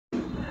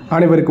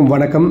அனைவருக்கும்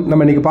வணக்கம்.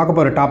 நம்ம இன்றைக்கி பார்க்க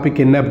போகிற டாபிக்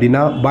என்ன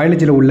அப்படின்னா,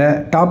 பயாலஜியில் உள்ள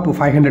டாப்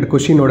 500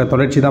 கொஸ்டினோட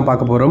தொடர்ச்சி தான்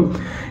பார்க்க போகிறோம்.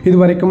 இது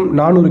வரைக்கும்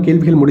 400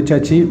 கேள்விகள்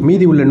முடிச்சாச்சு.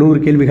 மீதி உள்ள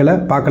 100 கேள்விகளை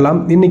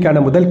பார்க்கலாம்.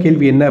 இன்றைக்கான முதல்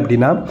கேள்வி என்ன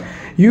அப்படின்னா,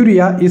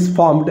 யூரியா இஸ்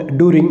ஃபார்ம்டு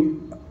டூரிங்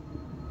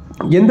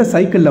எந்த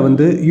சைக்கிளில்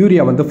வந்து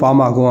யூரியா வந்து ஃபார்ம்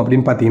ஆகும்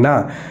அப்படின்னு பார்த்தீங்கன்னா,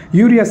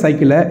 யூரியா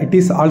சைக்கிளை it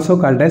is also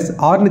called as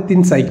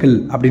ஆர்னித்தின் cycle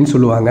அப்படின்னு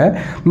சொல்லுவாங்க.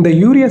 இந்த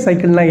யூரியா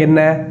சைக்கிள்னால் என்ன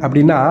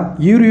அப்படின்னா,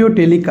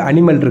 யூரியோடெலிக்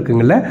அனிமல்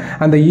இருக்குங்கள,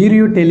 அந்த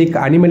யூரியோடெலிக்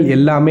அனிமல்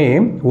எல்லாமே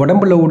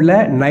உடம்புல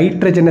உள்ள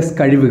நைட்ரஜனஸ்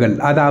கழிவுகள்,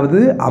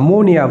 அதாவது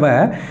அமோனியாவை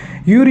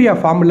யூரியா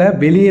ஃபார்மில்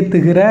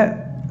வெளியேற்றுகிற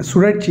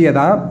சுழற்சியை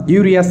தான்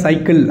யூரியா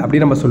சைக்கிள்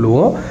அப்படின்னு நம்ம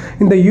சொல்லுவோம்.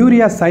 இந்த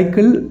யூரியா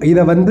சைக்கிள்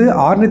இதை வந்து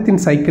ஆர்னித்தின்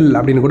சைக்கிள்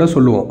அப்படின்னு கூட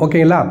சொல்லுவோம்.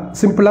 ஓகேங்களா?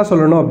 சிம்பிளாக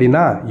சொல்லணும்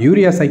அப்படின்னா,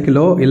 யூரியா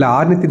சைக்கிளோ இல்லை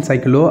ஆர்னித்தின்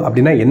சைக்கிளோ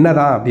அப்படின்னா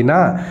என்னதான் அப்படின்னா,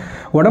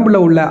 உடம்புல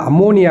உள்ள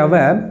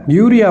அமோனியாவை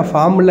யூரியா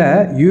ஃபார்மில்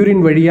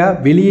யூரின் வழியாக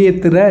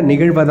வெளியேற்றுற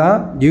நிகழ்வை தான்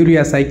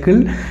யூரியா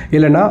சைக்கிள்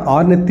இல்லைனா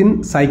ஆர்னித்தின்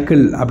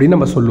சைக்கிள் அப்படின்னு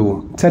நம்ம சொல்லுவோம்.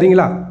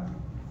 சரிங்களா?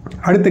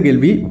 அடுத்த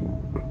கேள்வி,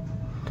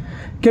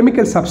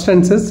 chemical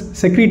substances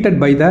secreted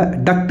by the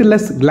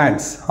ductless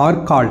glands are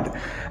called.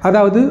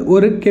 அதாவது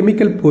ஒரு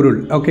கெமிக்கல் பொருள்,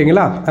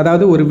 ஓகேங்களா,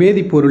 அதாவது ஒரு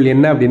வேதிப்பொருள்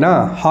என்ன அப்படின்னா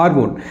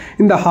ஹார்மோன்.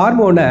 இந்த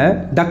ஹார்மோனை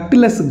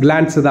டக்ட்லெஸ்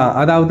கிளாண்ட்ஸ் தான்,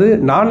 அதாவது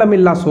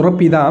நாளமில்லா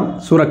சுரப்பி தான்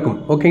சுரக்கும்.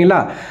 ஓகேங்களா?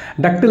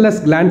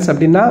 டக்ட்லெஸ் கிளாண்ட்ஸ்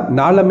அப்படின்னா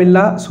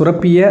நாளமில்லா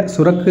சுரப்பியை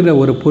சுரக்கிற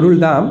ஒரு பொருள்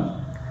தான்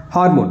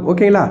ஹார்மோன்.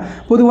 ஓகேங்களா?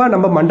 பொதுவாக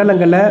நம்ம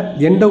மண்டலங்களில்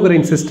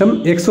எண்டோகிரைன் சிஸ்டம்,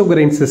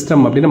 எக்ஸோகிரைன்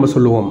சிஸ்டம் அப்படின்னு நம்ம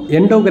சொல்லுவோம்.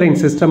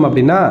 எண்டோகிரைன் சிஸ்டம்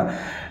அப்படின்னா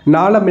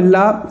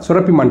நாளமில்லா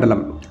சுரப்பி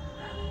மண்டலம்,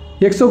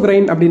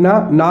 எக்ஸோகிரைன் அப்படின்னா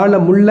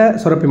நாளமுள்ள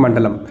சுரப்பி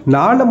மண்டலம்.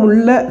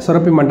 நாளமுள்ள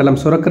சுரப்பி மண்டலம்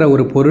சுரக்கிற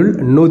ஒரு பொருள்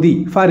நொதி.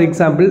 For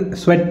example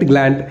sweat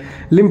gland,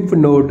 lymph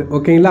note.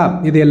 ஓகேங்களா?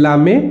 இது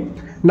எல்லாமே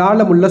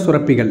நாளமுள்ள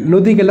சுரப்பிகள்,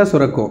 நொதிகளை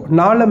சுரக்கும்.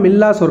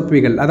 நாளமில்லா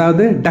சுரப்பிகள்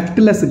அதாவது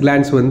டக்ட்லெஸ்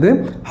கிளாண்ட்ஸ் வந்து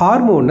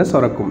ஹார்மோனை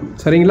சுரக்கும்.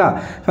 சரிங்களா?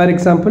 ஃபார்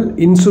எக்ஸாம்பிள்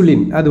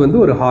இன்சுலின், அது வந்து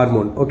ஒரு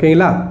ஹார்மோன்.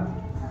 ஓகேங்களா?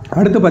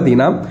 அடுத்து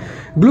பார்த்தீங்கன்னா,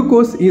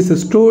 glucose is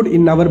stored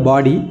in our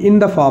body in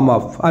the form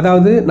of,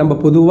 அதாவது நம்ம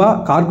பொதுவாக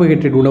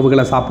கார்போஹைட்ரேட்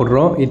உணவுகளை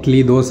சாப்பிட்றோம், இட்லி,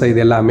 தோசை,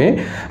 இது எல்லாமே.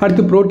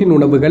 அடுத்து புரோட்டீன்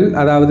உணவுகள்,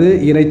 அதாவது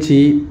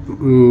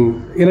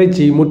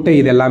இறைச்சி, முட்டை,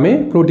 இது எல்லாமே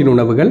புரோட்டீன்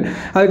உணவுகள்.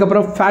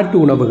 அதுக்கப்புறம் ஃபேட்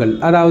உணவுகள்,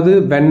 அதாவது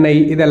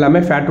வெண்ணெய், இது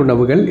எல்லாமே ஃபேட்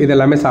உணவுகள், இது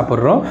எல்லாமே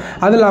சாப்பிட்றோம்.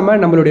 அது இல்லாமல்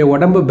நம்மளுடைய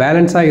உடம்பு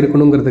பேலன்ஸாக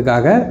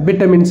இருக்கணுங்கிறதுக்காக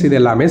விட்டமின்ஸ், இது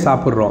எல்லாமே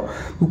சாப்பிட்றோம்.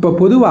 இப்போ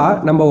பொதுவாக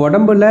நம்ம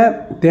உடம்புல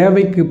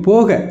தேவைக்கு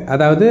போக,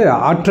 அதாவது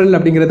ஆற்றல்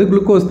அப்படிங்கிறது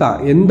குளுக்கோஸ் தான்.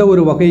 எந்த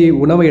ஒரு வகை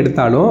உணவை எடுத்தாலும்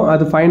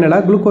அது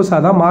ஃபைனலாக குளுக்கோஸாக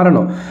தான்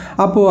மாறணும்.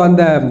 அப்போது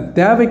அந்த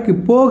தேவைக்கு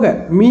போக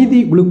மீதி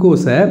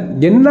குளுக்கோஸை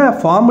என்ன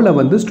ஃபார்மில்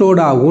வந்து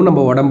ஸ்டோர் ஆகும்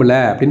நம்ம உடம்புல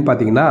அப்படின்னு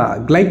பார்த்தீங்கன்னா,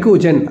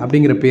 கிளைக்கோஜன்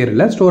அப்படிங்கிற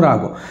பேரில் ஸ்டோர்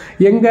ஆகும்.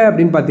 எங்கே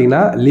அப்படின்னு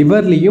பார்த்தீங்கன்னா,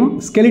 லிவர்லேயும்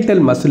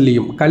ஸ்கெலிட்டல்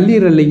மசில்லையும்,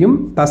 கல்லீரல்லையும்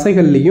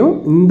தசைகள்லையும்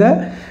இந்த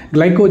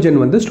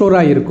கிளைக்கோஜன் வந்து ஸ்டோர்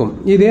ஆகிருக்கும்.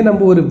 இதே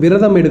நம்ம ஒரு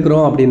விரதம்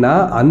எடுக்கிறோம் அப்படின்னா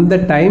அந்த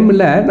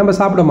டைமில் நம்ம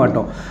சாப்பிட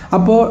மாட்டோம்.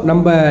 அப்போது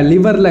நம்ம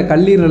லிவரில்,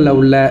 கல்லீரலில்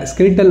உள்ள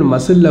ஸ்கெலிட்டல்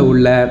மசிலில்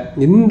உள்ள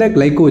இந்த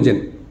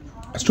glycogen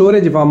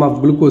storage form of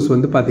glucose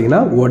வந்து பார்த்திங்கன்னா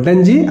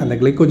உடஞ்சி, அந்த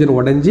கிளைக்கோஜன்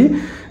உடஞ்சி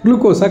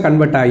குளுக்கோஸாக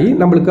கன்வெர்ட் ஆகி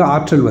நம்மளுக்கு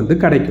ஆற்றல் வந்து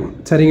கிடைக்கும்.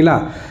 சரிங்களா?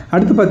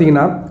 அடுத்து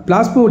பார்த்திங்கன்னா,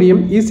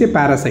 plasmodium is a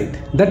parasite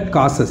that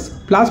causes.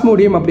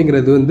 Plasmodium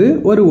அப்படிங்கிறது வந்து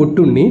ஒரு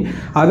ஒட்டுண்ணி,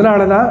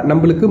 அதனால தான்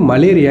நம்மளுக்கு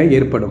மலேரியா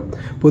ஏற்படும்.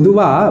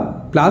 பொதுவாக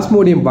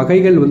பிளாஸ்மோடியம்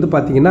வகைகள் வந்து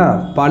பார்த்திங்கன்னா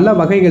பல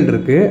வகைகள்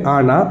இருக்குது.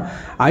 ஆனால்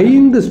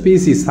 5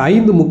 ஸ்பீசிஸ்,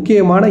 5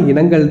 முக்கியமான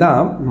இனங்கள்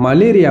தான்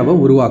மலேரியாவை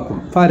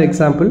உருவாக்கும். For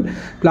example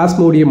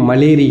plasmodium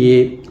malariae,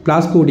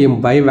 plasmodium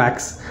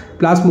vivax,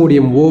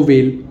 plasmodium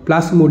ஓவேல்,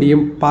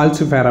 plasmodium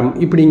பால்சிஃபெரம்,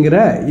 இப்படிங்கிற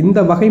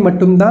இந்த வகை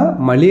மட்டும்தான்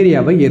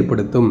மலேரியாவை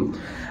ஏற்படுத்தும்.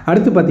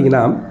 அடுத்து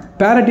பார்த்தீங்கன்னா,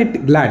 பேரடிட்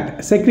gland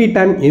secrete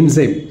and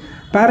enzyme.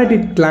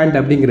 பேரடிட் gland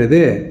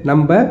அப்படிங்கிறது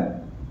நம்ம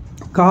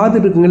காது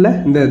இருக்குங்கள,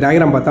 இந்த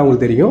டயக்ராம் பார்த்தா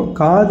உங்களுக்கு தெரியும்,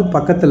 காது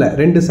பக்கத்தில்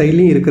 2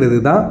 சைட்லையும் இருக்கிறது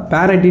தான்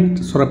பேரடிட்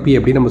சுரப்பி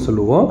அப்படின்னு நம்ம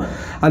சொல்லுவோம்.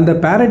 அந்த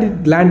பேரடிட்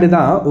கிளாண்டு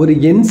தான் ஒரு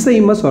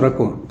என்சைமை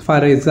சுரக்கும்.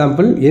 ஃபார்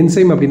எக்ஸாம்பிள்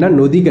என்சைம் அப்படின்னா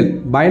நொதிகள்,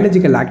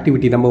 பயாலஜிக்கல்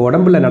ஆக்டிவிட்டி, நம்ம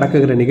உடம்புல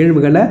நடக்கிற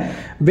நிகழ்வுகளை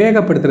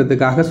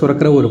வேகப்படுத்துறதுக்காக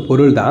சுரக்கிற ஒரு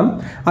பொருள் தான்.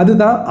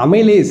 அதுதான்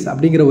அமைலேஸ்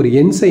அப்படிங்கிற ஒரு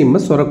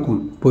என்சைமை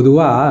சுரக்கும்.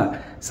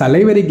 பொதுவாக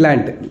சலைவரி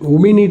கிளாண்ட்,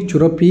 உமிநீர்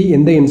சுரப்பி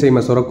எந்த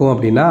என்சைமை சுரக்கும்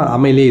அப்படின்னா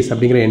அமைலேஸ்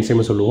அப்படிங்கிற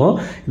என்சைமை சொல்லுவோம்.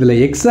 இதில்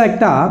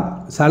எக்ஸாக்டாக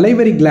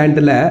சலைவரி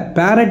கிளாண்டில்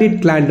பேரடிட்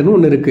கிளாண்டுன்னு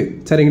ஒன்று இருக்குது.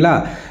 சரிங்களா?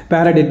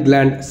 பேரடிட்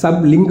gland,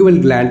 sub lingual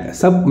gland,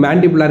 sub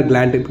mandibular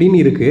gland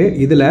இப்படின்னு இருக்குது.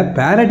 இதில்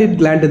பேரடிட்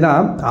கிளாண்டு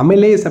தான்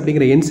அமைலேஸ்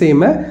அப்படிங்கிற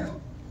என்சைமை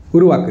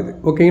உருவாக்குது.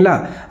 ஓகேங்களா?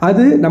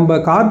 அது நம்ம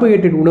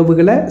கார்போஹைட்ரேட்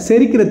உணவுகளை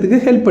செரிக்கிறதுக்கு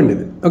ஹெல்ப்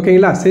பண்ணுது.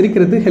 ஓகேங்களா?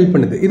 செரிக்கிறதுக்கு ஹெல்ப்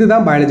பண்ணுது.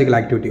 இதுதான் பயாலஜிக்கல்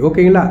ஆக்டிவிட்டி.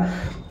 ஓகேங்களா?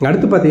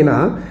 அடுத்து பார்த்தீங்கன்னா,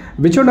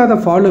 which one of the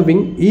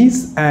following is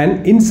an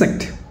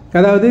insect,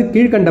 அதாவது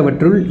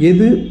கீழ்கண்டவற்றுள்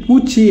எது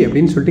பூச்சி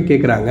அப்படின்னு சொல்லிட்டு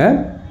கேட்குறாங்க.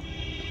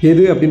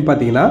 எது அப்படின்னு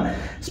பார்த்தீங்கன்னா,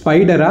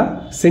 ஸ்பைடரா,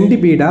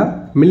 சென்டிபீடா,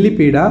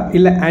 மில்லிபீடா,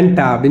 இல்லை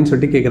ஆண்டா அப்படின்னு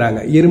சொல்லிட்டு கேட்குறாங்க.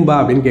 எறும்பா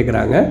அப்படின்னு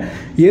கேட்குறாங்க.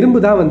 எறும்பு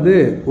தான் வந்து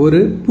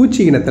ஒரு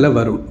பூச்சி இனத்தில்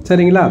வரும்.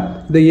 சரிங்களா?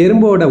 இந்த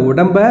எறும்போட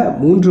உடம்பை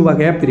 3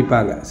 வகையாக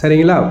பிரிப்பாங்க.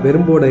 சரிங்களா?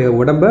 எறும்போட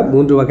உடம்பை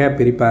 3 வகையாக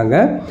பிரிப்பாங்க.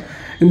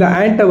 இந்த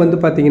ஆண்ட்டை வந்து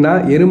பார்த்திங்கன்னா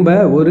எறும்பை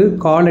ஒரு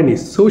காலனி,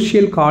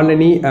 சோஷியல்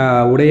காலனி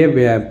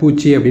உடைய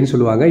பூச்சி அப்படின்னு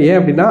சொல்லுவாங்க. ஏன்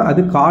அப்படின்னா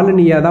அது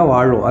காலனியாக தான்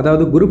வாழும்,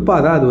 அதாவது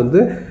குரூப்பாக தான் அது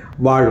வந்து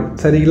வாழும்.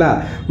 சரிங்களா?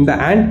 இந்த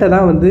ஆண்ட்டை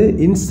தான் வந்து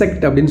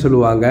இன்செக்ட் அப்படின்னு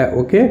சொல்லுவாங்க.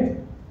 ஓகே,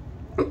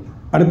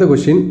 அடுத்த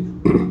question.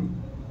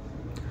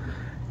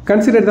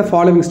 Consider the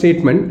following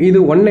statement. இது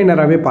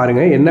ஒன்லைனராகவே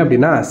பாருங்கள். என்ன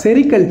அப்படின்னா,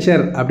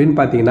 செரிகல்ச்சர் அப்படின்னு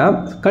பார்த்தீங்கன்னா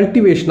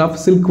கல்டிவேஷன் ஆஃப்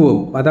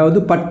சில்க்வர்ம், அதாவது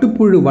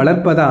பட்டுப்புழு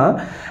வளர்ப்பதான்,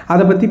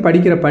 அதை பற்றி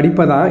படிக்கிற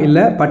படிப்பை தான்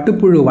இல்லை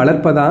பட்டுப்புழு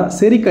வளர்ப்பதான்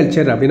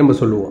செரிகல்ச்சர் அப்படின்னு நம்ம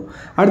சொல்லுவோம்.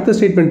 அடுத்த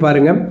ஸ்டேட்மெண்ட்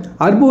பாருங்கள்.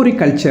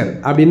 அர்போரிகல்ச்சர்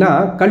அப்படின்னா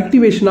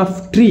cultivation of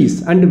trees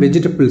and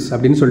vegetables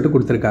அப்படின்னு சொல்லிட்டு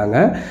கொடுத்துருக்காங்க.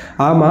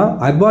 ஆமாம்,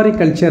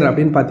 அர்பாரிகல்ச்சர்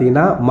அப்படின்னு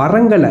பார்த்தீங்கன்னா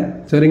மரங்களை,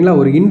 சரிங்களா,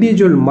 ஒரு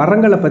இண்டிவிஜுவல்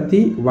மரங்களை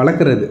பற்றி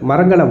வளர்க்குறது,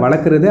 மரங்களை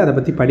வளர்க்குறது, அதை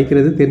பற்றி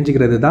படிக்கிறது,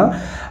 தெரிஞ்சுக்கிறது தான்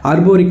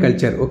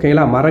அர்போரிகல்ச்சர்.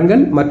 ஓகேங்களா?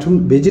 மரங்கள் மற்றும்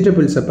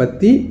வெஜிடபிள்ஸை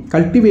பற்றி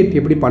கல்டிவேட்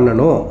எப்படி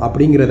பண்ணணும்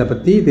அப்படிங்கிறத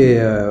பற்றி இது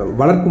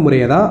வளர்க்கும்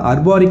முறையை தான்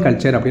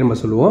அர்பாரிகல்ச்சர் அப்படின்னு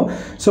நம்ம சொல்லுவோம்.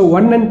 ஸோ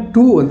 1 and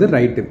 2 வந்து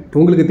ரைட்டு.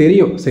 உங்களுக்கு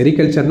தெரியும்,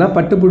 செரிகல்ச்சர்னா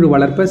பட்டுப்புழு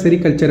வளர்ப்ப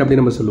செரிகல்ச்சர்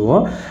அப்படின்னு நம்ம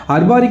சொல்லுவோம்.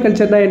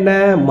 அர்பாரிகல்ச்சர்னா என்ன?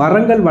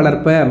 மரங்கள்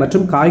வளர்ப்ப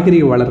மற்றும்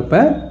காய்கறிகள்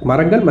வளர்ப்ப,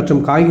 மரங்கள்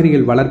மற்றும்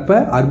காய்கறிகள்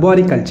வளர்ப்ப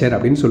அர்பாரிகல்ச்சர்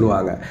அப்படின்னு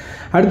சொல்லுவாங்க.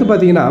 அடுத்து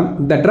பார்த்தீங்கன்னா,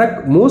 த drug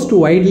most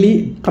widely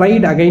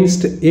tried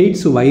against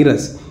AIDS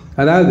virus,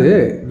 அதாவது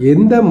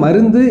எந்த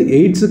மருந்து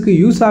எய்ட்ஸுக்கு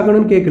யூஸ்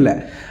ஆகணும்னு கேட்கல,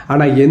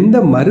 ஆனால் எந்த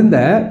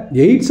மருந்தை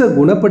எய்ட்ஸை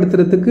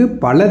குணப்படுத்துறதுக்கு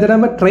பல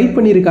தடவை ட்ரை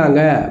பண்ணியிருக்காங்க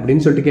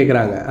அப்படின்னு சொல்லிட்டு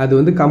கேட்குறாங்க. அது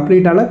வந்து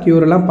கம்ப்ளீட்டான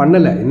க்யூரெல்லாம்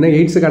பண்ணலை. இன்னும்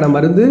எய்ட்ஸுக்கான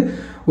மருந்து,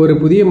 ஒரு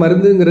புதிய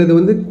மருந்துங்கிறது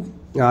வந்து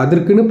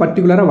அதற்குன்னு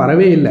பர்டிகுலராக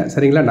வரவே இல்லை.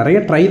 சரிங்களா? நிறைய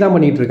ட்ரை தான்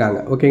பண்ணிகிட்டு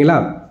இருக்காங்க. ஓகேங்களா?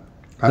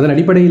 அதன்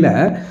அடிப்படையில்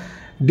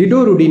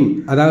டிடோருடின்,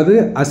 அதாவது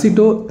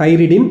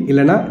அசிட்டோதைரிடின்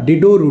இல்லைனா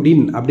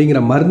டிடோருடின்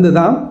அப்படிங்கிற மருந்து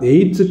தான்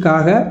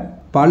எய்ட்ஸுக்காக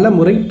பல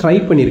முறை ட்ரை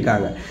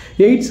பண்ணியிருக்காங்க.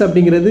 எய்ட்ஸ்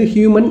அப்படிங்கிறது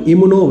ஹியூமன்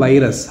இம்யூனோ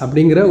வைரஸ்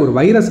அப்படிங்கிற ஒரு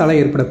வைரஸால்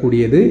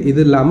ஏற்படக்கூடியது.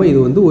 இது இல்லாமல் இது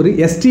வந்து ஒரு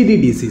STD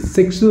disease,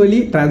 sexually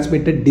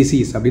transmitted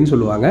disease அப்படின்னு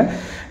சொல்லுவாங்க.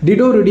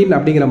 டிடோருடின்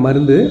அப்படிங்கிற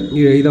மருந்து,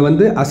 இதை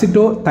வந்து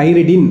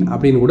அசிட்டோதைரிடின்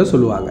அப்படின்னு கூட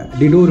சொல்லுவாங்க.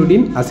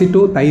 டிடோருடின்,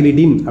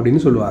 அசிட்டோதைரிடின்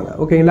அப்படின்னு சொல்லுவாங்க.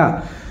 ஓகேங்களா?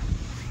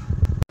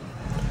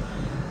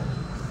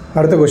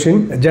 அடுத்த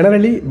question.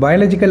 Generally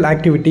biological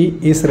activity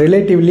is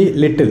relatively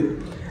little,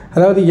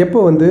 அதாவது எப்போ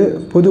வந்து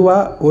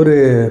பொதுவாக ஒரு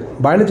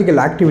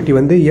பயாலஜிக்கல் ஆக்டிவிட்டி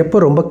வந்து எப்போ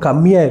ரொம்ப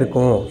கம்மியாக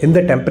இருக்கும், எந்த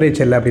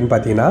டெம்பரேச்சரில் அப்படின்னு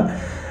பார்த்தீங்கன்னா,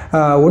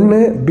 ஒன்று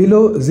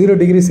பிலோ 0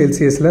 டிகிரி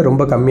செல்சியஸில்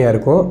ரொம்ப கம்மியாக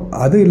இருக்கும்.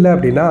 அது இல்லை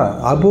அப்படின்னா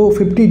அபோவ்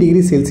 50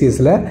 டிகிரி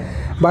செல்சியஸில்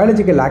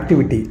பயாலஜிக்கல்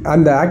ஆக்டிவிட்டி,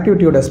 அந்த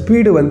ஆக்டிவிட்டியோட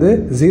ஸ்பீடு வந்து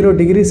 0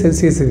 டிகிரி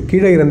செல்சியஸுக்கு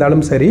கீழே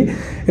இருந்தாலும் சரி,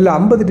 இல்லை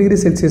 50 டிகிரி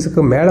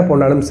செல்சியஸுக்கு மேலே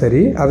போனாலும்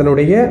சரி,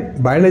 அதனுடைய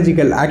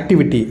பயாலஜிக்கல்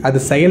ஆக்டிவிட்டி,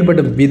 அது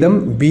செயல்படும் விதம்,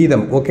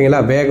 வீதம்,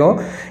 ஓகேங்களா, வேகம்,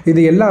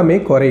 இது எல்லாமே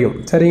குறையும்.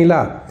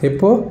 சரிங்களா?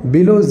 இப்போது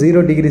below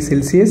 0 degree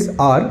Celsius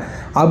R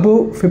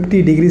above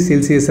 50 degree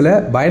செல்சியஸில்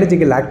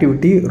பயாலஜிக்கல்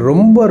ஆக்டிவிட்டி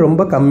ரொம்ப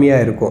ரொம்ப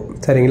கம்மியாக இருக்கும்.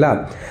 சரிங்களா?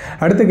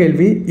 அடுத்த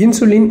கேள்வி.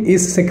 இன்சுலின்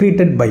இஸ்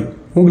செக்ரீட்டட் பை,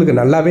 உங்களுக்கு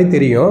நல்லாவே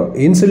தெரியும்,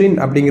 இன்சுலின்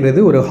அப்படிங்கிறது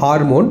ஒரு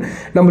ஹார்மோன்,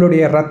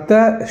 நம்மளுடைய ரத்த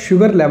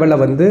சுகர் லெவலை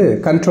வந்து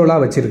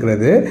கண்ட்ரோலாக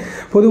வச்சுருக்கிறது.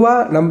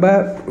 பொதுவாக நம்ம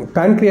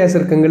பேன்க்ரியாஸ்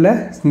இருக்குங்கள,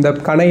 இந்த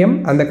கணையம்,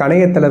 அந்த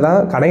கணையத்தில் தான்,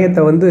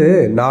 கணையத்தை வந்து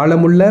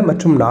நாளமுள்ள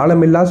மற்றும்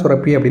நாளமில்லா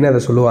சுரப்பி அப்படின்னு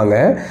அதை சொல்லுவாங்க.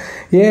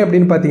 ஏன்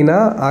அப்படின்னு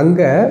பார்த்தீங்கன்னா,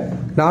 அங்கே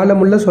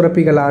நாளமுள்ள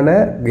சுரப்பிகளான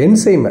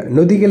என்சைம்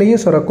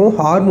நொதிகளையும் சுரக்கும்,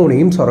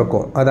 ஹார்மோனையும்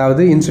சுரக்கும்,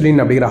 அதாவது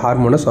இன்சுலின் அப்படிங்கிற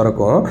ஹார்மோனை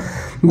சுரக்கும்.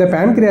 இந்த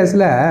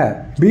பேன்க்ரியாஸில்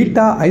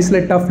பீட்டா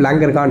ஐசோலேட் ஆஃப்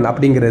லாங்கர்கான்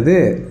அப்படிங்கிறது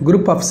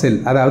குரூப் ஆஃப் செல்,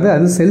 அதாவது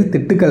அது செல்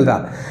திட்டுக்கள்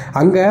தான்.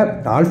 அங்கே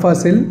ஆல்ஃபா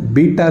செல்,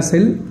 பீட்டா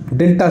செல்,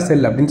 டெல்டா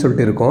செல் அப்படின்னு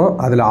சொல்லிட்டு இருக்கும்.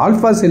 அதில்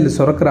ஆல்ஃபா செல்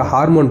சுரக்கிற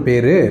ஹார்மோன்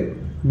பேர்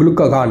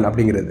குளுக்கோகான்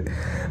அப்படிங்கிறது.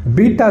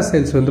 பீட்டா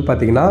செல்ஸ் வந்து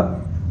பார்த்திங்கன்னா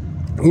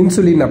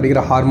இன்சுலின்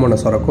அப்படிங்கிற ஹார்மோனை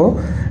சுரக்கும்.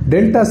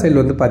 டெல்டா செல்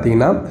வந்து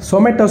பார்த்திங்கன்னா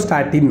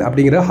சொமேட்டோஸ்டாட்டின்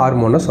அப்படிங்கிற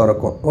ஹார்மோனை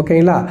சுரக்கும்.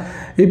 ஓகேங்களா?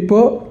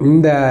 இப்போது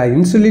இந்த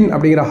இன்சுலின்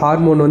அப்படிங்கிற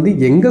ஹார்மோன் வந்து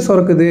எங்கே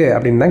சுரக்குது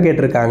அப்படின்னு தான்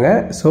கேட்டிருக்காங்க.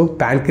 So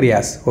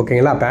pancreas.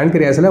 ஓகேங்களா?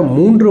 பேன்க்ரியாஸில்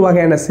 3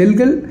 வகையான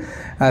செல்கள்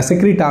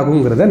செக்ரீட்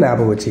ஆகுங்கிறத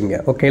ஞாபகம் வச்சுங்க.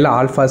 ஓகேங்களா?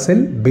 Alpha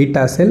sell,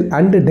 beta sell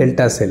and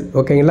delta செல்.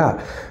 ஓகேங்களா?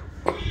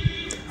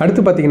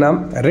 அடுத்து பார்த்திங்கன்னா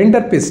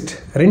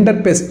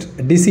ரிண்டர்பெஸ்ட்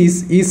டிசீஸ்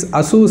இஸ்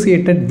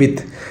அசோசியேட்டட்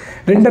வித்.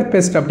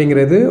 ரிண்டர்பெஸ்ட்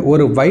அப்படிங்கிறது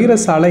ஒரு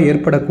வைரஸால்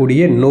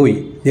ஏற்படக்கூடிய நோய்.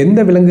 எந்த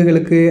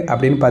விலங்குகளுக்கு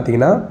அப்படின்னு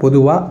பார்த்தீங்கன்னா,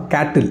 பொதுவாக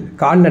கேட்டில்,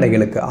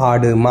 கால்நடைகளுக்கு,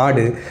 ஆடு,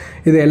 மாடு,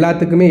 இது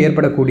எல்லாத்துக்குமே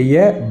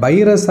ஏற்படக்கூடிய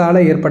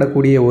வைரஸால்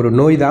ஏற்படக்கூடிய ஒரு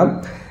நோய் தான்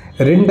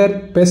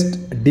ரிண்டர்பெஸ்ட்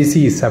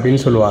டிசீஸ்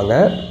அப்படின்னு சொல்லுவாங்க.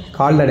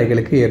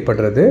 கால்நடைகளுக்கு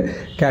ஏற்படுறது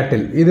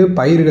கேட்டில். இது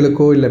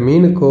பயிர்களுக்கோ இல்லை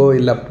மீனுக்கோ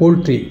இல்லை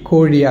போல்ட்ரி,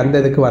 கோழி,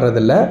 அந்த இதுக்கு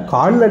வர்றதில்ல,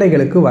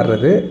 கால்நடைகளுக்கு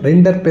வர்றது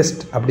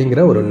ரிண்டர்பெஸ்ட்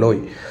அப்படிங்கிற ஒரு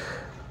நோய்.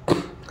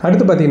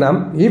 அடுத்து பார்த்தீங்கன்னா,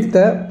 if the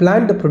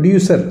plant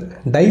producer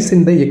dies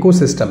in the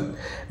ecosystem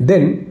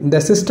then the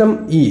system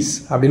is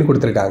அப்படின்னு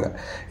கொடுத்துருக்காங்க.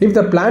 இஃப்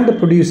த பிளான்ட்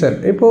ப்ரொடியூசர்,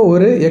 இப்போது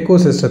ஒரு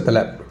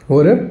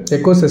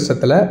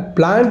எக்கோசிஸ்டத்தில்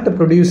பிளான்ட்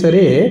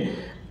ப்ரொடியூசரே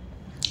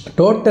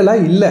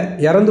டோட்டலாக இல்லை,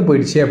 இறந்து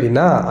போயிடுச்சு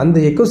அப்படின்னா அந்த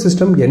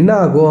எக்கோசிஸ்டம் என்ன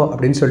ஆகும்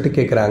அப்படின்னு சொல்லிட்டு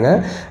கேட்குறாங்க.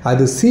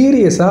 அது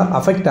சீரியஸாக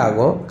அஃபெக்ட்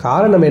ஆகும்.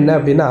 காரணம் என்ன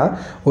அப்படின்னா,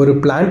 ஒரு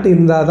பிளான்ட்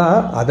இருந்தால் தான்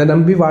அதை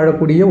நம்பி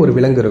வாழக்கூடிய ஒரு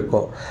விலங்கு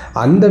இருக்கும்.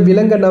 அந்த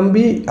விலங்கை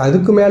நம்பி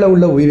அதுக்கு மேலே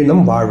உள்ள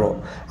உயிரினம் வாழும்.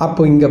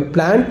 அப்போ இங்கே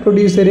பிளான்ட்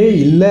ப்ரொடியூசரே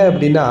இல்லை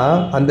அப்படின்னா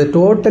அந்த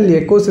டோட்டல்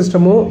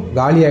எக்கோசிஸ்டமும்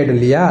காலி ஆகிடும்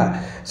இல்லையா?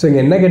 ஸோ இங்கே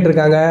என்ன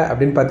கேட்டிருக்காங்க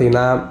அப்படின்னு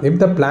பார்த்தீங்கன்னா, if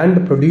the plant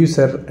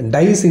producer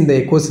dies in the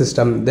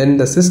ecosystem then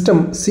the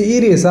system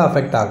சீரியஸாக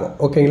அஃபெக்ட் ஆகும்.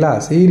 ஓகேங்களா?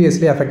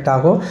 சீரியஸ்லி அஃபெக்ட்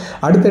ஆகும்.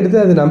 அடுத்தடுத்து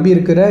அது நம்பி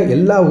இருக்கிற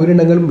எல்லா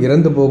உயிரினங்களும்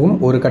இறந்து போகும்.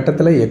 ஒரு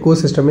கட்டத்தில்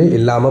எக்கோசிஸ்டமே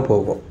இல்லாமல்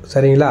போகும்.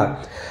 சரிங்களா?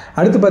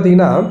 அடுத்து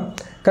பார்த்தீங்கன்னா,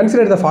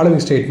 கன்சிடர் த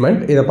ஃபாலோவிங்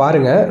ஸ்டேட்மெண்ட். இதை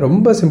பாருங்கள்,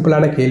 ரொம்ப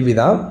சிம்பிளான கேள்வி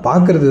தான்,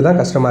 பார்க்குறது தான்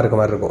கஷ்டமாக இருக்க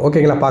மாதிரி இருக்கும்.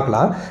 ஓகேங்களா?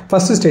 பார்க்கலாம்.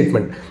 First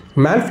statement,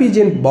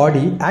 Malpighian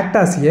body act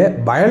as a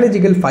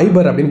biological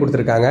fibre அப்படின்னு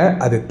கொடுத்துருக்காங்க.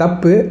 அது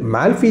தப்பு.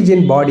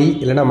 மால்ஃபீஜியன் பாடி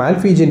இல்லைனா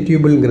மால்ஃபீஜியன்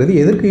டியூபிள்ங்கிறது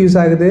எதற்கு யூஸ்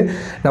ஆகுது?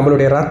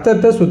 நம்மளுடைய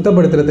ரத்தத்தை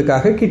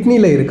சுத்தப்படுத்துறதுக்காக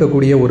கிட்னியில்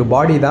இருக்கக்கூடிய ஒரு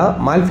பாடி தான்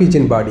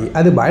மால்ஃபீஜியன் பாடி.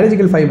 அது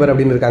பயாலஜிக்கல் ஃபைபர்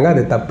அப்படின்னு இருக்காங்க.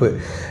 அது தப்பு.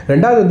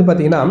 ரெண்டாவது வந்து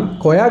பார்த்தீங்கன்னா,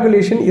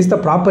 coagulation is the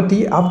property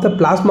of the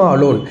plasma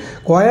alone.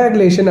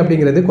 Coagulation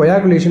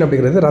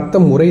அப்படிங்கிறது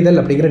ரத்தம் உறைதல்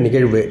அப்படிங்கிற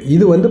நிகழ்வு.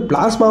 இது வந்து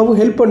பிளாஸ்மாவும்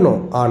ஹெல்ப்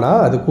பண்ணும்,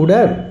 ஆனால் அது கூட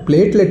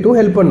பிளேட்லெட்டும்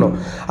ஹெல்ப் பண்ணும்.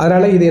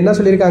 அதனால் இது என்ன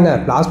சொல்லியிருக்காங்க?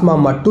 பிளாஸ்மா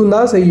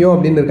மட்டும்தான் செய்யும்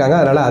அப்படின்னு இருக்காங்க.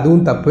 அதனால்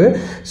அதுவும் தப்பு.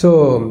 ஸோ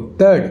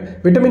தேர்ட்,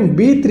 விட்டமின்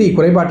B3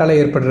 குறைபாட்டால்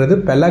ஏற்படுறது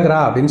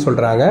பெல்லக்ரா அப்படின்னு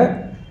சொல்கிறாங்க.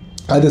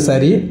 அது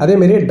சரி.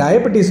 அதேமாரி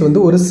டயபெட்டிஸ் வந்து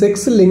ஒரு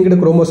செக்ஸ் லிங்க்டு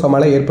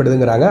குரோமோசோமால்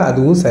ஏற்படுதுங்கிறாங்க.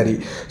 அதுவும் சரி.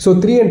 ஸோ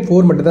 3 and 4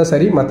 மட்டும் தான்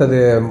சரி, மற்றது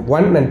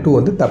 1 and 2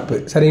 வந்து தப்பு.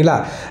 சரிங்களா?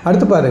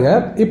 அடுத்து பாருங்க,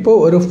 இப்போ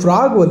ஒரு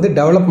ஃப்ராக் வந்து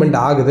டெவலப்மெண்ட்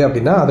ஆகுது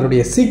அப்படின்னா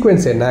அதனுடைய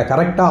சீக்வன்ஸ் என்ன,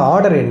 கரெக்டாக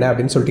ஆர்டர் என்ன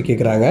அப்படின்னு சொல்லிட்டு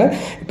கேட்குறாங்க.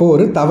 இப்போ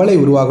ஒரு தவளை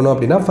உருவாகணும்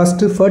அப்படின்னா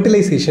ஃபர்ஸ்ட்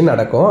ஃபர்டிலைசேஷன்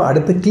நடக்கும்,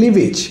 அடுத்து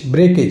கிளீவேஜ்,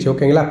 பிரேக்கேஜ்.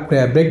 ஓகேங்களா?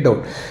 Break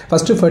down.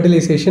 ஃபர்ஸ்ட்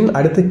ஃபர்டிலைசேஷன்,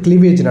 அடுத்து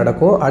கிளீவேஜ்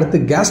நடக்கும், அடுத்து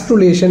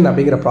கேஸ்ட்ருலேஷன்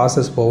அப்படிங்கிற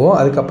ப்ராசஸ் போகும்,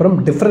 அதுக்கப்புறம்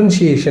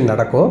டிஃப்ரென்ஷியேஷன்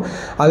நடக்கும்,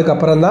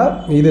 அதுக்கப்புறம் தான்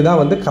இதுதான்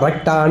வந்து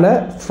கரெக்டான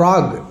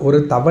ஃப்ராக், ஒரு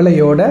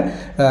தவளையோட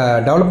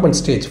டெவலப்மெண்ட்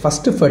ஸ்டேஜ்.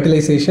 ஃபஸ்ட்டு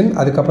ஃபர்டிலைசேஷன்,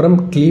 அதுக்கப்புறம்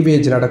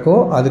கிளீவேஜ்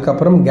நடக்கும்,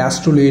 அதுக்கப்புறம்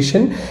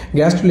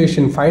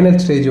கேஸ்ட்ருலேஷன் ஃபைனல்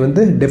ஸ்டேஜ்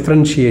வந்து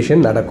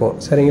டிஃப்ரென்ஷியேஷன் நடக்கும்.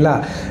 சரிங்களா?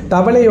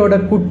 தவளையோட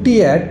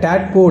குட்டியை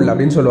டேட்போல்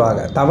அப்படின்னு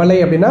சொல்லுவாங்க. தவளை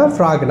அப்படின்னா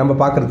ஃப்ராக், நம்ம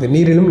பார்க்குறது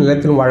நீரிலும்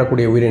நிலத்திலும்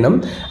வாழக்கூடிய உயிரினம்.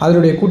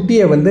 அதனுடைய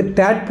குட்டியை வந்து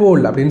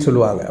டேட்போல் அப்படின்னு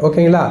சொல்லுவாங்க.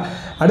 ஓகேங்களா?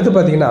 அடுத்து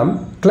பார்த்தீங்கன்னா,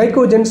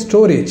 glycogen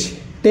storage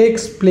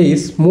takes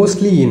place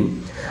mostly இன்,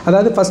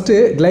 அதாவது ஃபஸ்ட்டு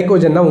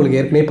கிளைகோஜன்னா உங்களுக்கு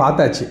ஏற்கனவே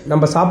பார்த்தாச்சு.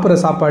 நம்ம சாப்பிட்ற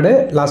சாப்பாடு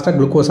லாஸ்ட்டாக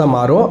குளுக்கோஸாக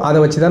மாறும். அதை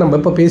வச்சு தான் நம்ம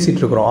இப்போ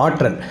பேசிகிட்டு இருக்கிறோம்.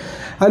 ஆற்றல்,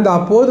 அந்த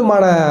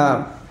போதுமான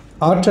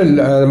ஆற்றல்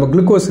நம்ம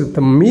குளுக்கோஸ்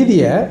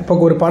மீதியை, இப்போ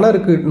ஒரு பணம்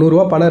இருக்குது, 100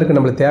 ரூபா பணம் இருக்குது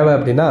நம்மளுக்கு தேவை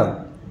அப்படின்னா,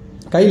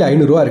 கையில்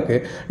 500 ரூபா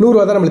இருக்குது, 100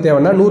 ரூபா தான் நம்மளுக்கு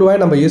தேவைன்னா 100 ரூபாயை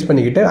நம்ம யூஸ்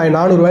பண்ணிக்கிட்டு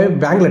 400 ரூபாயை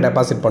பேங்க்கில்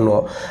டெபாசிட்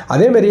பண்ணுவோம்.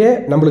 அதேமாதிரியே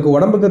நம்மளுக்கு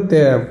உடம்புக்கு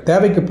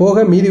தேவைக்கு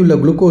போக மீதி உள்ள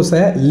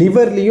குளுக்கோஸை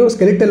லிவர்லேயும்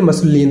ஸ்கெலிட்டல்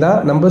மசில்லையும் தான்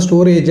நம்ம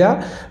ஸ்டோரேஜாக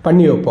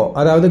பண்ணி வைப்போம்.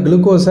 அதாவது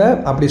குளுக்கோஸை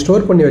அப்படி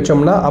ஸ்டோர் பண்ணி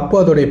வச்சோம்னா அப்போ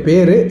அதோடைய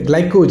பேர்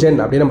கிளைகோஜன்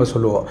அப்படின்னு நம்ம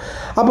சொல்லுவோம்.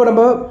 அப்போ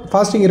நம்ம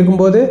ஃபாஸ்டிங்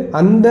இருக்கும்போது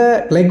அந்த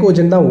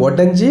கிளைகோஜன் தான்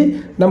உடஞ்சி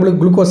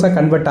நம்மளுக்கு குளுக்கோஸாக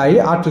கன்வெர்ட் ஆகி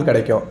ஆற்றல்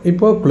கிடைக்கும்.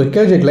 இப்போது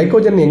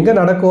கிளைகோஜன் எங்கே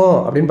நடக்கும்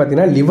அப்படின்னு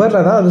பார்த்தீங்கன்னா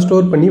லிவரில் தான் அது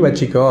ஸ்டோர் பண்ணி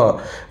வச்சுக்கும்.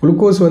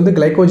 குளுக்கோஸ் வந்து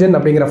கிளைகோஜன்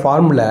அப்படிங்கிற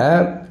ஃபார்முல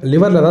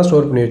லிவரில் தான்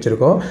ஸ்டோர் பண்ணி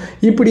வச்சுருக்கோம்.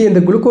 இப்படி இந்த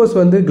குளுக்கோஸ்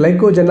வந்து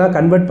கிளைகோஜனாக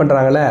கன்வெர்ட்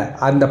பண்ணுறாங்களே,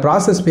 அந்த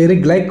ப்ராசஸ் பேர்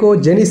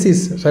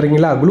கிளைகோஜெனிசிஸ்.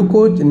 சரிங்களா?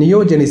 குளுக்கோ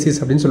நியோஜெனிசிஸ்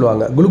அப்படின்னு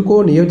சொல்லுவாங்க. குளுக்கோ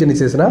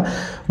நியோஜெனிசிஸ்னால்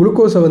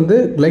குளுக்கோஸை வந்து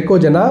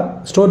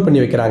கிளைகோஜனாக ஸ்டோர் பண்ணி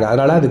வைக்கிறாங்க.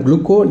 அதனால் அது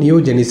குளுக்கோ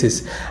நியோஜெனிசிஸ்.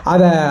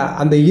 அதை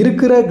அந்த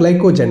இருக்கிற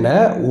கிளைகோஜனை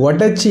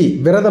உடச்சி,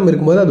 விரதம்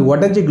இருக்கும்போது அது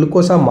உடஞ்சி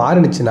குளுக்கோஸாக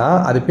மாறினுச்சுன்னா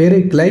அது பேர்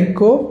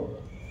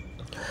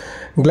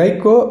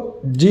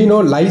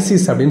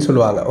கிளைகோஜீனோலைசிஸ் அப்படின்னு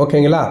சொல்லுவாங்க.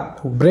 ஓகேங்களா?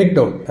 Break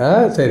down.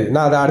 சரி,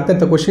 நான் அதை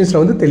அடுத்தடுத்த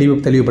கொஸ்டின்ஸில் வந்து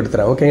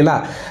தெளிவுபடுத்துகிறேன். ஓகேங்களா?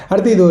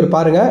 அடுத்து இது ஒரு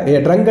பாருங்கள்,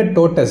 ட்ரங்கட்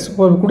டோட்டஸ்.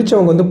 இப்போ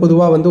குடித்தவங்க வந்து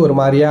பொதுவாக வந்து ஒரு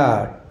மாதிரியா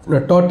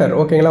டோட்டர்,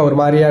 ஓகேங்களா, ஒரு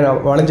மாதிரியாக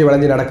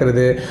வளைஞ்சி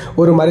நடக்கிறது,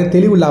 ஒரு மாதிரி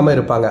தெளிவு இல்லாமல்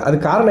இருப்பாங்க. அது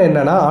காரணம்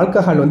என்னென்னா,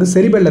 ஆல்கஹால் வந்து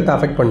செரிபெல்லத்தை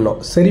அஃபெக்ட் பண்ணணும்,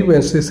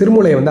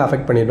 சிறுமூளையை வந்து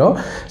அஃபெக்ட் பண்ணிடும்.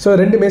 ஸோ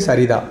ரெண்டுமே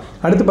சரிதான்.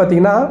 அடுத்து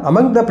பார்த்தீங்கன்னா,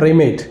 among the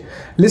primate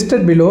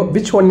listed below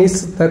which one is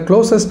the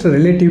closest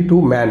relative to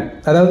man.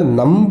 அதாவது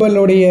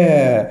நம்மளுடைய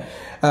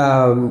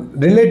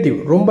ரிலேட்டிவ்,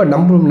 ரொம்ப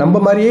நம்ம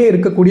மாதிரியே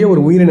இருக்கக்கூடிய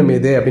ஒரு உயிரினம்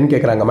எது அப்படின்னு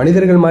கேட்குறாங்க.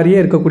 மனிதர்கள் மாதிரியே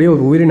இருக்கக்கூடிய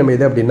ஒரு உயிரினம்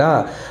எது அப்படின்னா,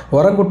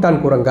 ஒரங்குட்டான்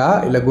குரங்கா,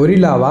 இல்லை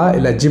கொரில்லாவா,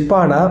 இல்லை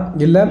ஜிப்பானா,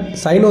 இல்லை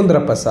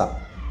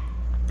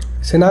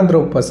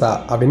சினாந்த்ரோபஸா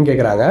அப்படின்னு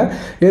கேட்குறாங்க.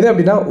 எது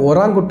அப்படின்னா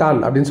ஒராங்குட்டான்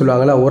அப்படின்னு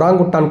சொல்லுவாங்கள்ல,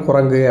 ஒராங்குட்டான்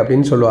குரங்கு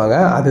அப்படின்னு சொல்லுவாங்க.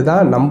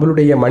 அதுதான்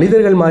நம்மளுடைய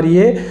மனிதர்கள்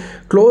மாதிரியே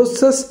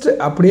க்ளோசஸ்ட்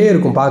அப்படியே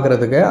இருக்கும்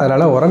பார்க்குறதுக்கு.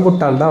 அதனால்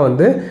ஒரங்குட்டான் தான்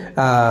வந்து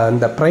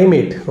இந்த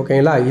ப்ரைமேட்.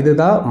 ஓகேங்களா?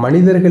 இதுதான்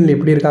மனிதர்கள்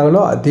எப்படி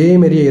இருக்காங்களோ அதே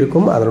மாதிரியே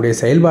இருக்கும். அதனுடைய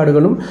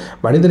செயல்பாடுகளும்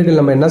மனிதர்கள்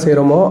நம்ம என்ன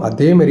செய்கிறோமோ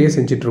அதே மாதிரியே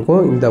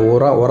செஞ்சிட்ருக்கோம் இந்த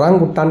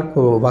ஒராங்குட்டான்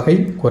வகை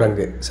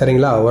குரங்கு.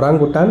 சரிங்களா?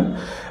 ஒராங்குட்டான்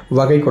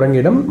வகை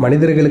குரங்கிடம்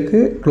மனிதர்களுக்கு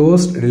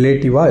க்ளோஸ்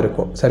ரிலேட்டிவாக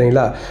இருக்கும்.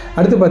 சரிங்களா?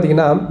 அடுத்து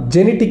பார்த்தீங்கன்னா,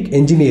 ஜெனட்டிக்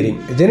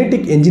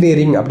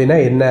என்ஜினியரிங் அப்படின்னா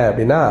என்ன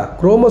அப்படின்னா,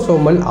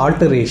 குரோமோசோமல்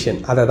ஆல்டரேஷன்.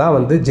 அதை தான்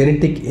வந்து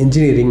ஜெனட்டிக்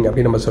என்ஜினியரிங்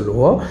அப்படின்னு நம்ம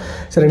சொல்லுவோம்.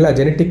 சரிங்களா?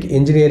 ஜெனட்டிக்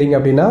என்ஜினியரிங்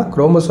அப்படின்னா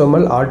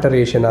குரோமோசோமல்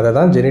ஆல்டரேஷன், அதை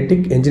தான்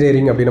ஜெனட்டிக்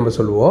என்ஜினியரிங் அப்படின்னு நம்ம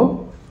சொல்லுவோம்.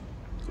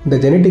 இந்த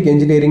ஜெனட்டிக்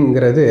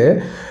என்ஜினியரிங்கிறது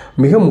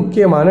மிக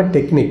முக்கியமான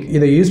டெக்னிக்.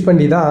 இதை யூஸ்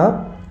பண்ணி தான்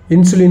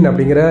இன்சுலின்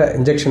அப்படிங்கிற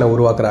இன்ஜெக்ஷனை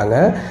உருவாக்குறாங்க.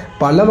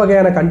 பல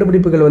வகையான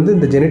கண்டுபிடிப்புகள் வந்து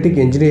இந்த ஜெனட்டிக்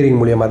என்ஜினியரிங்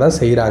மூலியமாக தான்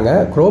செய்கிறாங்க.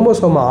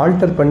 குரோமோசோமை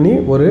ஆல்டர் பண்ணி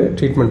ஒரு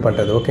ட்ரீட்மெண்ட்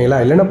பண்ணுறது, ஓகேங்களா?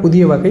 இல்லைன்னா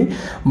புதிய வகை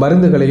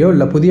மருந்துகளையோ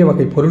இல்லை புதிய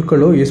வகை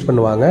பொருட்களோ யூஸ்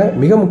பண்ணுவாங்க.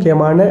 மிக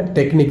முக்கியமான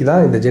டெக்னிக்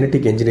தான் இந்த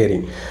ஜெனட்டிக்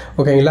என்ஜினியரிங்,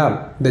 ஓகேங்களா?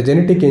 இந்த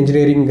ஜெனட்டிக்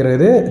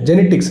என்ஜினியரிங்கிறது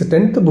ஜெனட்டிக்ஸ்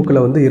 10th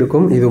புக்கில் வந்து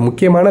இருக்கும். இது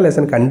முக்கியமான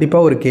லெசன்.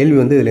 கண்டிப்பாக ஒரு கேள்வி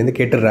வந்து இதுலேருந்து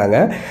கேட்டுடுறாங்க.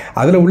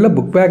 அதில் உள்ள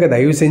புக் பேக்கை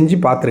தயவு செஞ்சு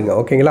பார்த்துருங்க,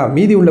 ஓகேங்களா?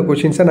 மீதி உள்ள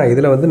கொஷின்ஸை நான்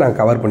இதில் வந்து நான்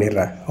கவர்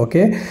பண்ணிடுறேன்,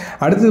 ஓகே?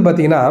 அடுத்தது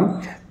பார்த்தீங்கன்னா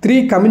 3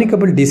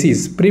 communicable disease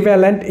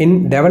prevalent in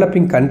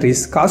developing countries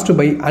caused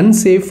by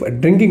unsafe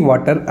drinking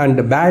water and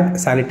bad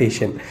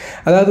sanitation.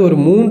 அதாவது ஒரு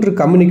 3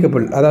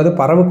 communicable, அதாவது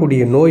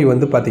பரவக்கூடிய நோய்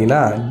வந்து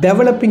பார்த்தீங்கன்னா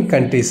டெவலப்பிங்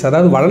கண்ட்ரிஸ்,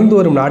 அதாவது வளர்ந்து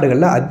வரும்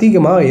நாடுகளில்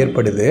அதிகமாக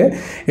ஏற்படுது.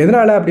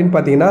 எதனால் அப்படின்னு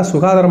பார்த்தீங்கன்னா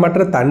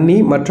சுகாதாரமற்ற தண்ணி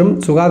மற்றும்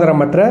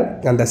சுகாதாரமற்ற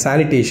அந்த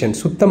சானிடேஷன்,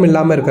 சுத்தம்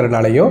இல்லாமல்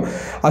இருக்கிறனாலையும்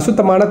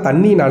அசுத்தமான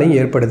தண்ணினாலையும்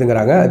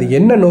ஏற்படுதுங்கிறாங்க. அது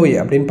என்ன நோய்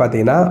அப்படின்னு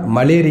பார்த்தீங்கன்னா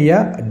மலேரியா,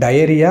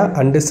 டயரியா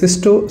அண்டு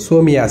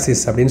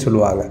சிஸ்டோசோமியாசிஸ் அப்படின்னு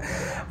சொல்லுவாங்க.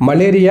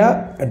 மலேரியா,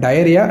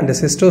 டயரியா அண்ட்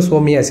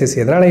சிஸ்டோசோமியாசிஸ்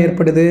எதனால்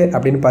ஏற்படுது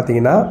அப்படின்னு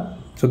பார்த்தீங்கன்னா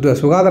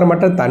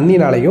சுகாதாரமற்ற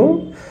தண்ணினாலையும்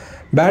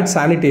பேட்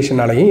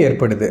சானிடேஷனாலையும்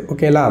ஏற்படுது,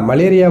 ஓகேங்களா?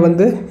 மலேரியா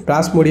வந்து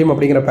பிளாஸ்மோடியம்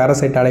அப்படிங்கிற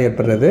பேரசைட்டால்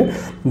ஏற்படுறது.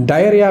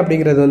 டயரியா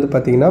அப்படிங்கிறது வந்து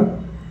பார்த்திங்கன்னா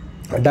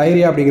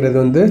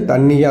வந்து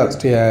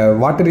தண்ணியாக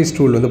வாட்டரி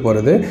ஸ்டூல் வந்து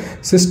போகிறது.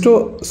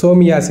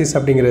 சிஸ்டோசோமியாசிஸ்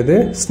அப்படிங்கிறது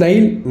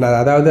ஸ்னைல்,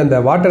 அதாவது அந்த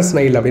வாட்டர்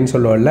ஸ்னைல் அப்படின்னு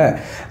சொல்லுவோம்ல,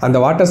 அந்த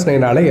வாட்டர்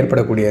ஸ்னைனால்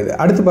ஏற்படக்கூடியது.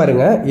 அடுத்து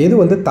பாருங்கள், எது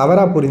வந்து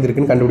தவறாக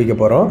புரிந்திருக்குன்னு கண்டுபிடிக்க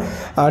போகிறோம்.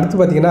 அடுத்து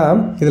பார்த்தீங்கன்னா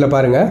இதில்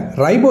பாருங்கள்,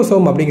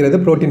 ரைபோசோம் அப்படிங்கிறது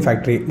புரோட்டீன்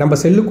ஃபேக்ட்ரி. நம்ம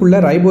செல்லுக்குள்ளே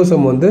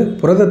ரைபோசோம் வந்து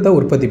புரதத்தை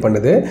உற்பத்தி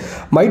பண்ணுது.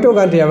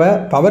 மைட்டோகாண்ட்ரியாவை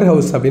பவர்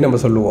ஹவுஸ் அப்படின்னு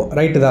நம்ம சொல்லுவோம்,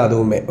 ரைட்டு தான்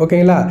அதுவுமே,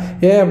 ஓகேங்களா?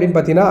 ஏன் அப்படின்னு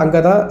பார்த்தீங்கன்னா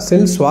அங்கே தான்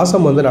செல்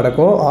சுவாசம் வந்து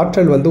நடக்கும்,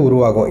 ஆற்றல் வந்து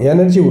உருவாகும்,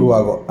 எனர்ஜி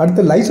உருவாகும். அடுத்து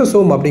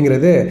லைசோசோம்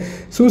அப்படிங்கிறது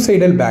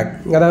சூசைடல் பேக்,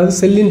 அதாவது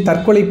செல்லின்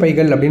தற்கொலை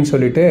பைகள் அப்படின்னு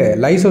சொல்லிட்டு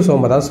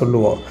லைசோசோமை தான்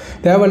சொல்லுவோம்.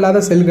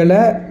 தேவையில்லாத செல்களை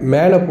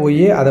மேலே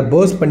போய் அதை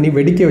பர்ஸ்ட் பண்ணி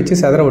வெடிக்க வச்சு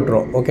செதற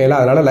விட்டுரும், ஓகேங்களா?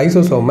 அதனால்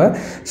லைசோசோமை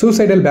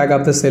சூசைடல் பேக்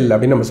ஆஃப் த செல்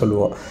அப்படின்னு நம்ம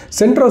சொல்லுவோம்.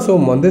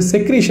 சென்ட்ரோசோம் வந்து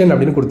செக்ரீஷன்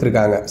அப்படின்னு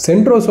கொடுத்துருக்காங்க.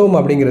 சென்ட்ரோசோம்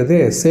அப்படிங்கிறது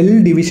செல்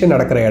டிவிஷன்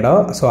நடக்கிற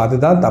இடம், ஸோ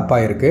அதுதான்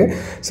தப்பாக இருக்குது.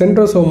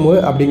 சென்ட்ரோசோம்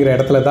அப்படிங்கிற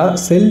இடத்துல தான்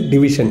செல்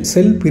டிவிஷன்,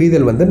 செல்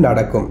பிரிதல் வந்து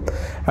நடக்கும்.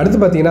 அடுத்து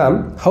பார்த்தீங்கன்னா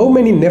how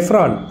many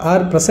nephron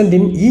are present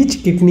in each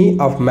kidney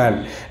of man.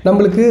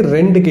 நம்மளுக்கு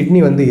 2 கிட்னி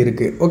வந்து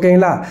இருக்குது,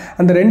 ஓகேங்களா?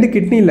 அந்த 2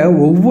 கிட்னியில்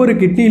ஒவ்வொரு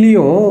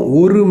கிட்னிலையும்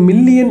 1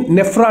 மில்லியன்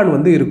நெஃப்ரான்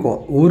வந்து இருக்கும்.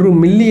 1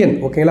 மில்லியன்,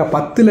 ஓகேங்களா?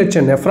 10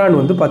 லட்சம் நெஃப்ரான்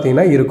வந்து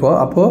பார்த்தீங்கன்னா இருக்கும்.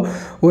 அப்போது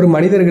ஒரு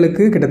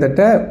மனிதர்களுக்கு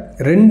கிட்டத்தட்ட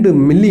 2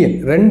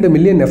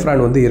 மில்லியன்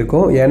நெஃப்ரான் வந்து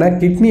இருக்கும். ஏன்னா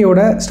கிட்னியோட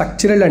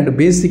ஸ்ட்ரக்சரல் அண்ட்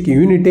பேசிக்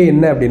யூனிட்டே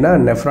என்ன அப்படின்னா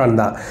நெஃப்ரான்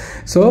தான்.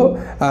 ஸோ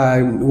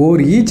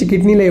ஒரு ஈச்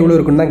கிட்னியில் எவ்வளோ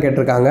இருக்குன்னு தான்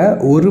கேட்டிருக்காங்க.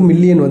 1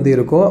 மில்லியன் வந்து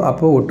இருக்கும்.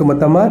 அப்போது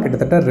ஒட்டுமொத்தமாக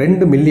கிட்டத்தட்ட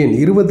 2 மில்லியன்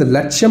 20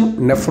 லட்சம்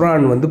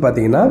நெஃப்ரான் வந்து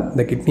பார்த்தீங்கன்னா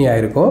இந்த கிட்னி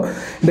ஆயிருக்கும்.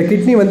 இந்த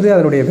கிட்னி வந்து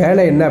அதனுடைய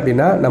வேலை என்ன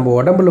அப்படின்னா நம்ம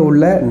உடம்புல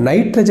உள்ள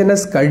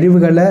நைட்ரஜனஸ்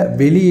கழிவுகளை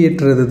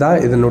வெளியேற்றுறது தான்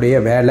இதனுடைய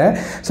வேலை.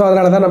 ஸோ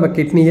அதனால தான் நம்ம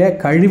கிட்னியை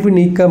கழிவு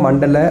நீக்க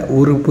மண்டல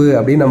உறுப்பு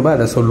அப்படின்னு நம்ம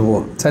அதை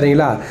சொல்லுவோம்,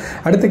 சரிங்களா?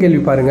 அடுத்த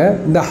கேள்வி பாருங்க,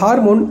 இந்த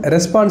hormone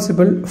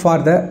responsible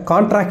for the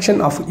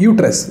contraction of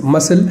uterus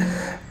muscle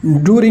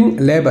touring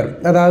labour.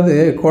 அதாவது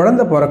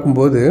குழந்தை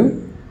பிறக்கும்போது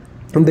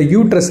இந்த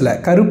யூட்ரஸில்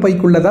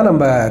கருப்பைக்குள்ளே தான்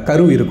நம்ம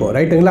கரு இருக்கும்,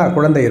 ரைட்டுங்களா?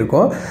 குழந்தை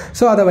இருக்கும்.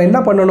 ஸோ அதை என்ன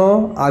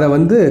பண்ணணும், அதை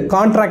வந்து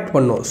கான்ட்ராக்ட்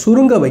பண்ணும்,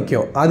 சுருங்க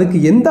வைக்கும். அதுக்கு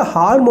எந்த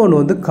ஹார்மோன்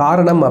வந்து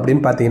காரணம்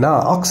அப்படின்னு பார்த்தீங்கன்னா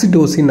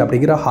ஆக்சிடோசின்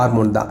அப்படிங்கிற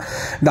ஹார்மோன் தான்.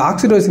 இந்த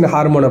ஆக்சிடோசின்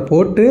ஹார்மோனை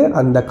போட்டு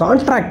அந்த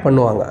கான்ட்ராக்ட்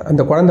பண்ணுவாங்க.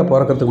 அந்த குழந்தை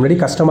பிறக்கிறதுக்கு முன்னாடி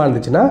கஷ்டமாக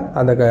இருந்துச்சுன்னா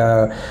அந்த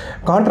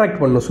கான்ட்ராக்ட்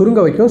பண்ணும், சுருங்க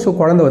வைக்கும். ஸோ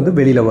குழந்தை வந்து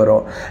வெளியில்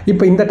வரும்.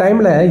 இப்போ இந்த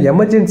டைமில்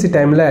எமர்ஜென்சி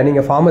டைமில்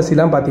நீங்கள்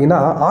ஃபார்மசிலாம் பார்த்தீங்கன்னா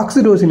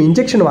ஆக்சிடோசின்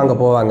இன்ஜெக்ஷன் வாங்க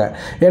போவாங்க.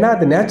 ஏன்னா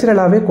அது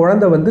நேச்சுரலாகவே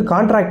குழந்தை வந்து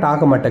கான்ட்ராக்ட் ஆக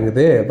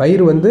மாட்டேங்குது,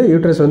 வயிறு வந்து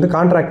யூட்ரஸ் வந்து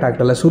கான்ட்ராக்ட்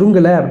ஆகல,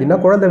 சுருங்கலை அப்படின்னா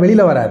குழந்தை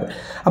வெளியில் வராது.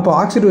 அப்போ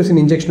ஆக்சிடோசின்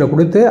இன்ஜெக்ஷனை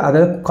கொடுத்து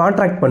அதை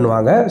கான்ட்ராக்ட்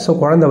பண்ணுவாங்க. ஸோ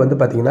குழந்தை வந்து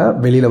பார்த்தீங்கன்னா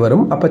வெளியில்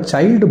வரும். அப்போ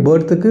சைல்டு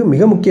பர்த்துக்கு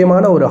மிக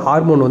முக்கியமான ஒரு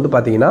ஹார்மோன் வந்து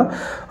பார்த்தீங்கன்னா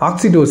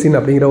ஆக்சிடோசின்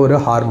அப்படிங்கிற ஒரு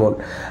ஹார்மோன்.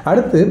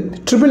 அடுத்து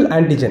ட்ரிபிள்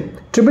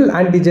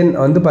ஆன்டிஜன்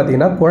வந்து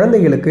பார்த்தீங்கன்னா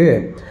குழந்தைகளுக்கு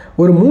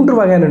ஒரு 3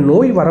 வகையான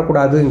நோய்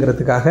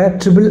வரக்கூடாதுங்கிறதுக்காக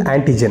ட்ரிபிள்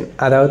ஆன்டிஜன்,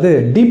 அதாவது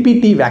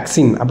டிபிடி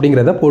வேக்சின்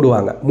அப்படிங்கிறத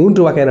போடுவாங்க.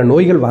 3 வகையான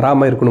நோய்கள்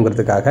வராமல்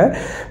இருக்கணுங்கிறதுக்காக.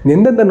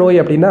 எந்தெந்த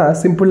நோய் அப்படின்னா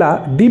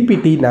சிம்பிளாக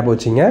டிபிடி ஞாபகம்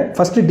வச்சிங்க.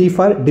 ஃபஸ்ட்டு டி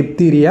ஃபார்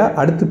டிப்தீரியா,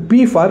 அடுத்து பி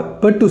ஃபார்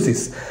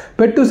பெர்டூசிஸ்.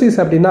 பெர்டூசிஸ்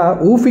அப்படின்னா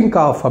ஊஃபிங்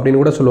காஃப்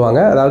அப்படின்னு கூட சொல்லுவாங்க,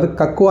 அதாவது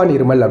கக்குவான்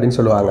இருமல் அப்படின்னு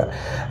சொல்லுவாங்க.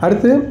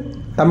 அடுத்து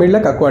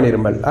தமிழில் கக்குவான்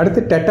இருமல். அடுத்து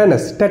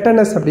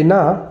டெட்டனஸ் அப்படின்னா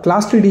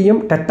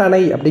கிளாஸ்ட்ரிடியம் டெட்டானை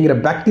அப்படிங்கிற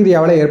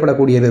பாக்டீரியாவால்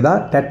ஏற்படக்கூடியது தான்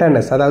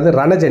டெட்டனஸ், அதாவது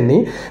ரணஜன்னி.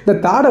 இந்த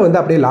தாடை வந்து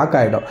அப்படியே லாக்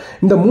ஆகிடும்.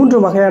 இந்த 3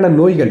 வகையான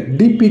நோய்கள்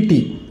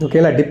டிபிடி,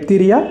 ஓகேங்களா,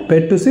 டிப்தீரியா,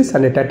 பெர்டூசிஸ்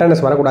அண்ட்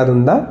டெட்டனஸ்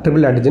வரக்கூடாதுன்னு தான்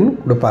ட்ரிபிள் ஆன்டிஜன்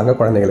கொடுப்பாங்க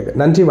குழந்தைங்களுக்கு.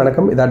 நன்றி,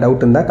 வணக்கம். ஏதாவது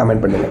டவுட் இருந்தால்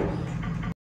கமெண்ட் பண்ணுங்கள்.